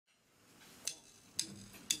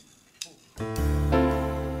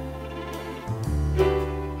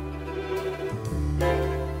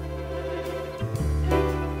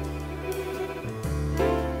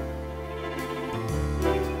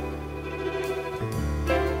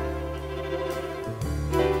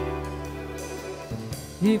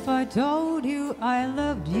If I told you I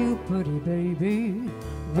loved you, pretty baby,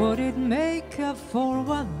 would it make up for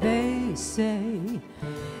what they say?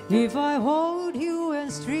 If I hold you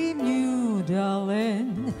and stream you,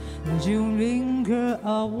 darling, would you linger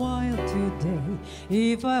a while today?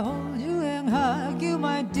 If I hold you and hug you,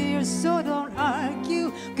 my dear, so don't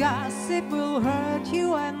argue. Gossip will hurt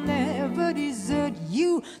you, I never desert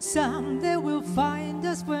you. Someday we'll find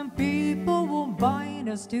us when people will bind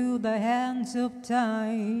us to the hands of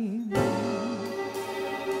time.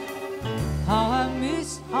 How I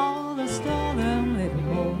miss all the stolen little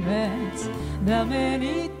moments, the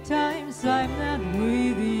many times I'm not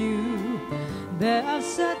with you. There are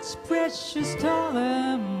such precious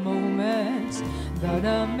stolen moments that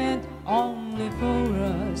are meant only for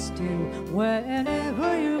us two.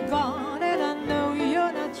 Whenever you're gone and I know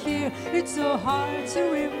you're not here, it's so hard to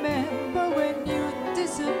remember when you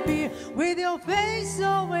disappear. With your face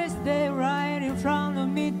always there right in front of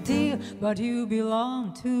me, dear, but you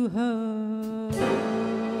belong to her.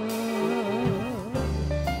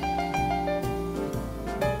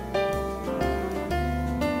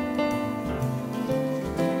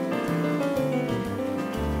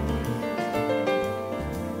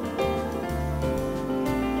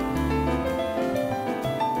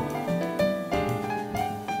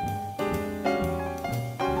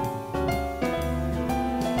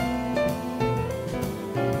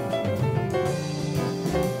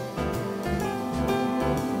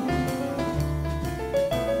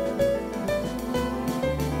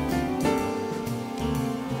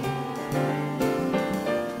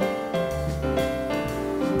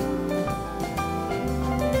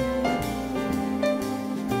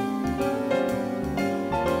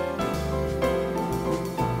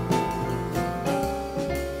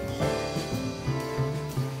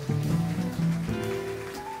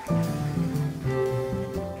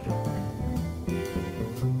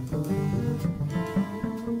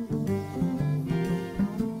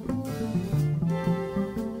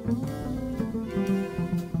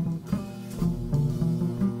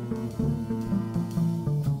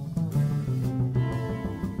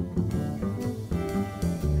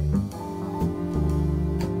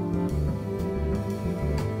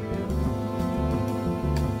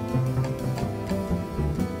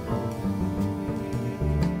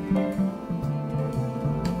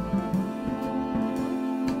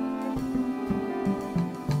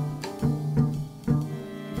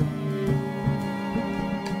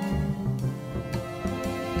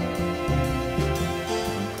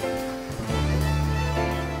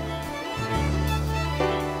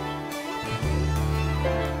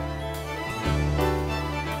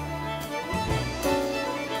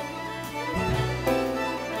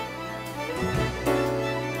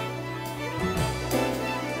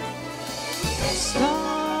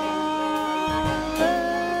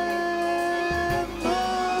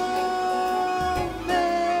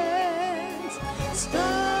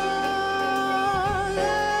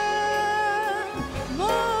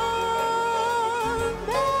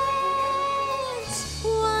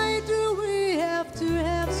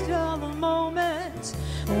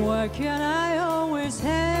 Why can't I always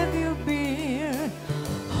have you here,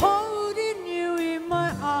 holding you in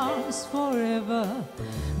my arms forever?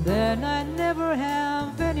 Then I never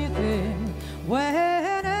have anything.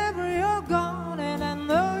 Whenever you're gone and I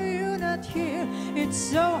know you're not here, it's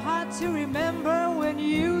so hard to remember when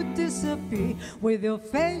you disappear. With your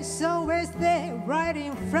face always there right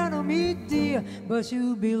in front of me, dear, but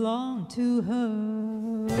you belong to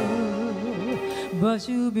her. But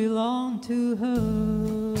you belong to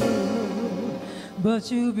her.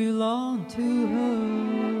 But you belong to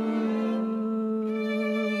her.